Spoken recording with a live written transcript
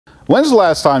When's the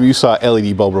last time you saw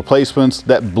LED bulb replacements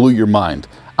that blew your mind?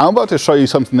 I'm about to show you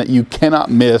something that you cannot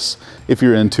miss if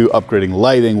you're into upgrading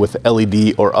lighting with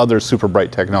LED or other super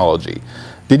bright technology.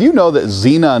 Did you know that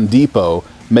Xenon Depot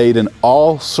made an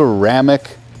all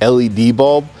ceramic LED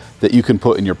bulb that you can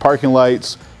put in your parking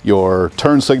lights, your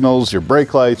turn signals, your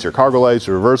brake lights, your cargo lights,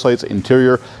 your reverse lights,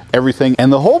 interior, everything.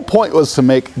 And the whole point was to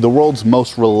make the world's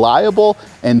most reliable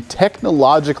and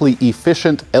technologically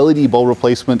efficient LED bulb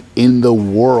replacement in the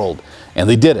world. And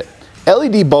they did it.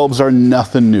 LED bulbs are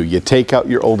nothing new. You take out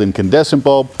your old incandescent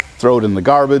bulb, throw it in the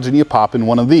garbage, and you pop in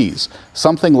one of these.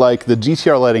 Something like the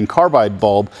GTR Lighting Carbide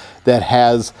bulb that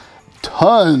has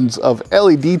tons of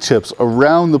LED chips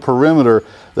around the perimeter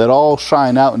that all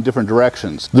shine out in different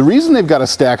directions. The reason they've got to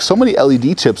stack so many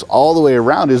LED chips all the way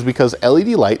around is because LED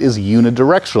light is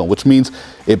unidirectional, which means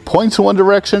it points in one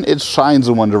direction, it shines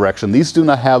in one direction. These do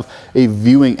not have a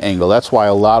viewing angle. That's why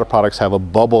a lot of products have a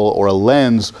bubble or a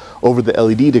lens over the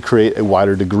LED to create a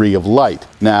wider degree of light.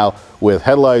 Now, with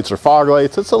headlights or fog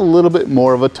lights, it's a little bit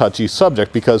more of a touchy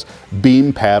subject because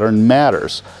beam pattern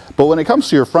matters. But when it comes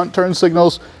to your front turn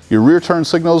signals, your rear turn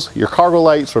signals, your cargo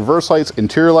lights, reverse lights,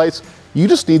 interior lights, you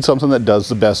just need something that does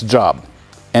the best job.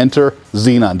 Enter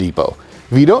Xenon Depot.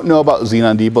 If you don't know about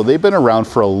Xenon Depot, they've been around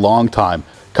for a long time,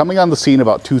 coming on the scene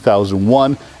about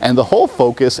 2001, and the whole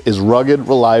focus is rugged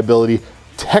reliability,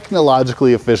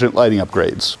 technologically efficient lighting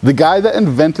upgrades. The guy that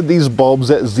invented these bulbs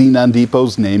at Xenon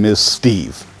Depot's name is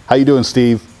Steve. How you doing,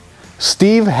 Steve?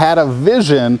 Steve had a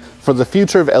vision for the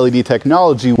future of LED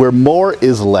technology where more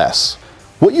is less.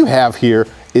 What you have here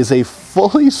is a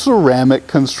fully ceramic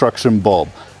construction bulb.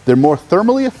 They're more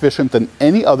thermally efficient than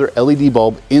any other LED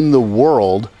bulb in the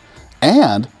world,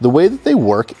 and the way that they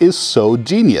work is so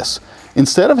genius.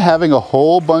 Instead of having a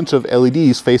whole bunch of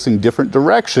LEDs facing different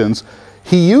directions,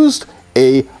 he used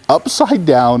a upside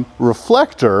down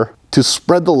reflector to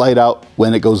spread the light out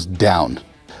when it goes down.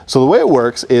 So the way it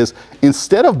works is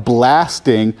instead of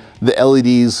blasting the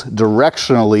LEDs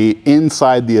directionally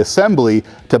inside the assembly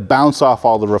to bounce off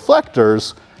all the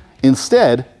reflectors,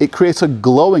 instead it creates a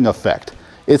glowing effect.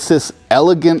 It's this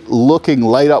elegant looking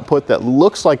light output that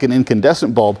looks like an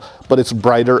incandescent bulb, but it's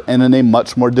brighter and in a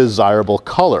much more desirable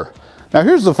color. Now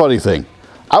here's the funny thing.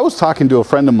 I was talking to a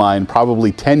friend of mine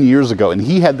probably 10 years ago, and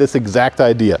he had this exact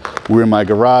idea. We were in my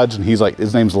garage and he's like,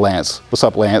 his name's Lance. What's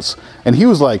up, Lance? And he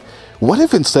was like, what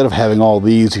if instead of having all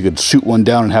these, you could shoot one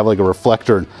down and have like a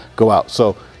reflector and go out?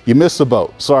 So you missed the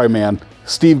boat. Sorry, man.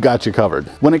 Steve got you covered.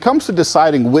 When it comes to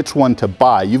deciding which one to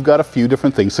buy, you've got a few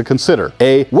different things to consider.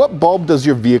 A, what bulb does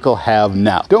your vehicle have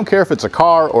now? Don't care if it's a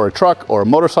car or a truck or a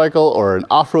motorcycle or an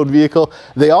off-road vehicle,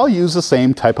 they all use the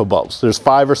same type of bulbs. There's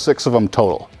 5 or 6 of them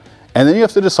total. And then you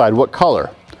have to decide what color.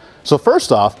 So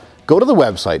first off, go to the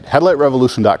website,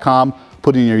 headlightrevolution.com,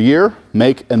 put in your year,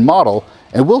 make, and model,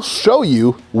 and we'll show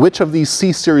you which of these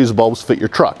C-Series bulbs fit your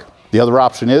truck. The other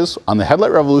option is, on the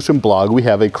Headlight Revolution blog, we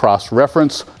have a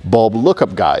cross-reference bulb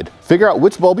lookup guide. Figure out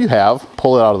which bulb you have,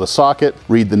 pull it out of the socket,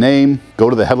 read the name, go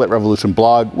to the Headlight Revolution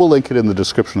blog, we'll link it in the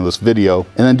description of this video,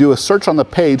 and then do a search on the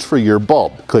page for your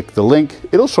bulb. Click the link,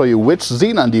 it'll show you which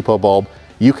Xenon Depot bulb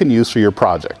you can use for your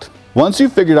project. Once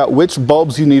you've figured out which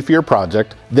bulbs you need for your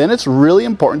project, then it's really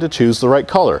important to choose the right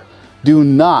color. Do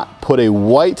not put a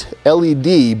white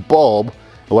LED bulb,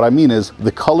 what I mean is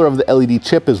the color of the LED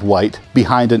chip is white,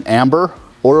 behind an amber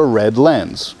or a red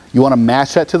lens. You want to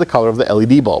match that to the color of the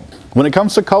LED bulb. When it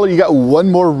comes to color, you got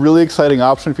one more really exciting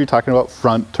option if you're talking about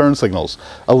front turn signals.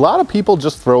 A lot of people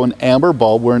just throw an amber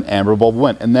bulb where an amber bulb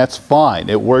went, and that's fine.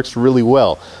 It works really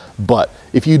well. But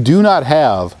if you do not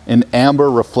have an amber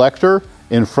reflector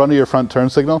in front of your front turn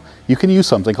signal, you can use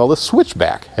something called a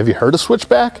switchback. Have you heard of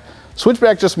switchback?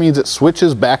 Switchback just means it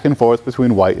switches back and forth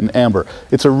between white and amber.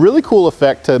 It's a really cool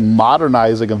effect to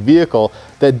modernizing a vehicle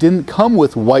that didn't come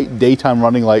with white daytime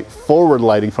running light forward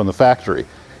lighting from the factory.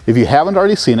 If you haven't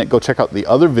already seen it, go check out the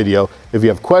other video. If you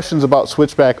have questions about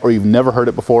switchback or you've never heard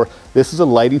it before, this is a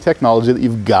lighting technology that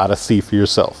you've got to see for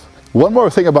yourself. One more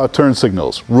thing about turn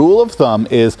signals. Rule of thumb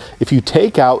is if you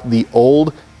take out the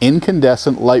old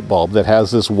incandescent light bulb that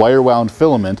has this wire wound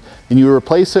filament and you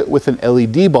replace it with an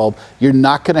LED bulb, you're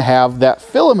not going to have that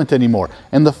filament anymore.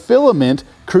 And the filament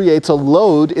creates a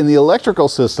load in the electrical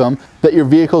system that your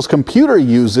vehicle's computer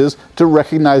uses to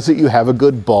recognize that you have a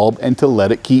good bulb and to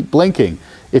let it keep blinking.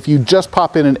 If you just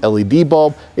pop in an LED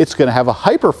bulb, it's going to have a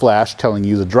hyper flash telling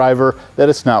you, the driver, that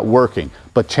it's not working.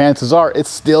 But chances are it's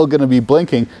still going to be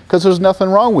blinking because there's nothing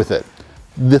wrong with it.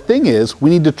 The thing is, we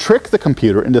need to trick the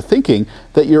computer into thinking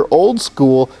that your old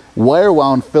school wire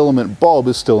wound filament bulb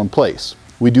is still in place.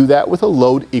 We do that with a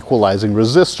load equalizing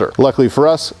resistor. Luckily for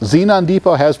us, Xenon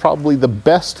Depot has probably the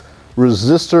best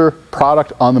resistor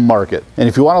product on the market. And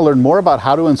if you want to learn more about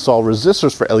how to install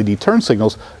resistors for LED turn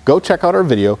signals, go check out our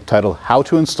video titled How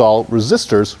to Install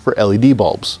Resistors for LED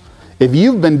Bulbs. If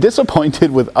you've been disappointed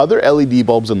with other LED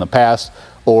bulbs in the past,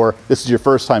 or this is your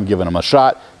first time giving them a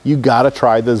shot, you gotta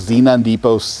try the Xenon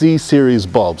Depot C-Series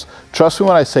bulbs. Trust me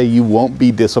when I say you won't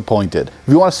be disappointed. If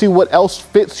you want to see what else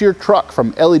fits your truck,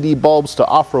 from LED bulbs to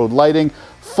off-road lighting,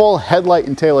 full headlight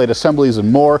and taillight assemblies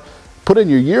and more, put in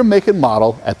your year, make, and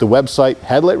model at the website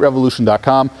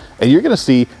headlightrevolution.com, and you're gonna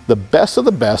see the best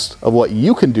of what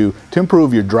you can do to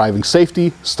improve your driving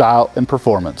safety, style, and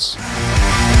performance.